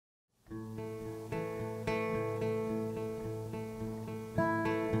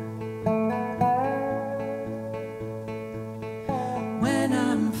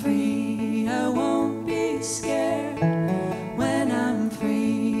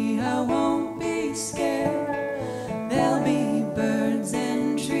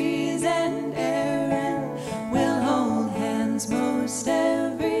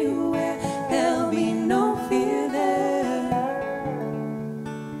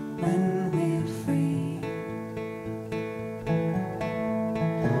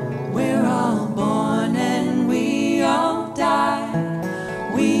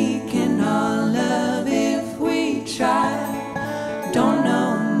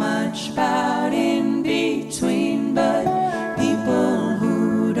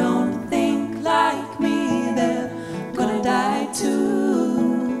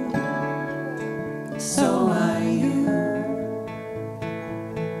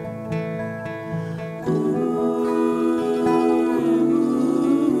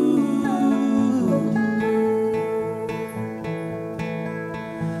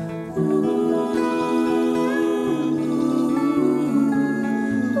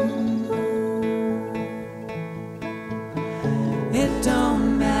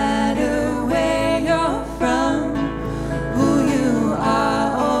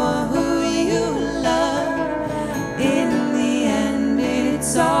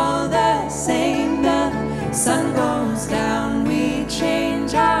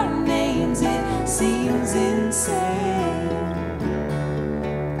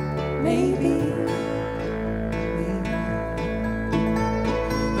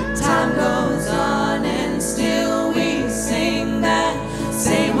Time goes on and still we sing that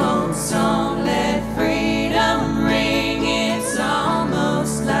same old song. Let freedom ring. It's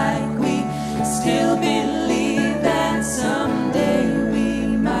almost like we still believe that someday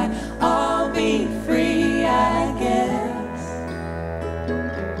we might all be free, I guess.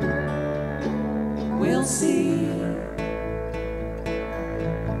 We'll see.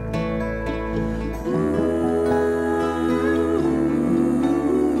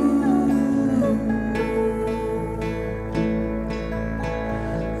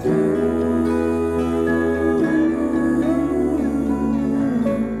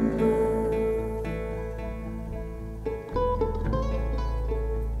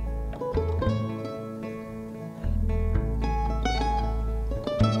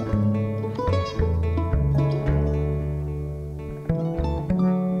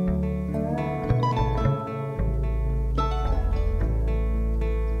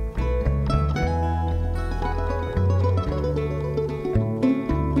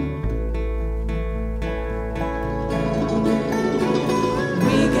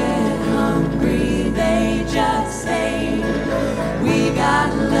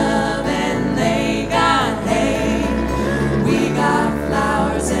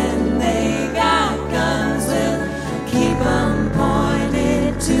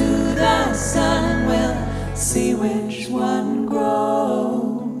 See which one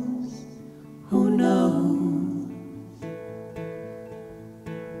grows, who knows?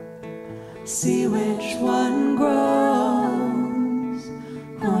 See which one grows,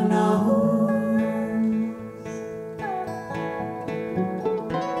 who knows?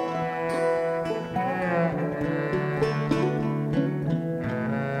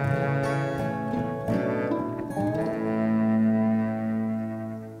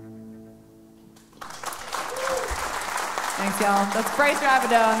 Thanks, y'all. That's Bryce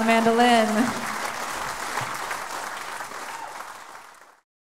Rabideau on the mandolin.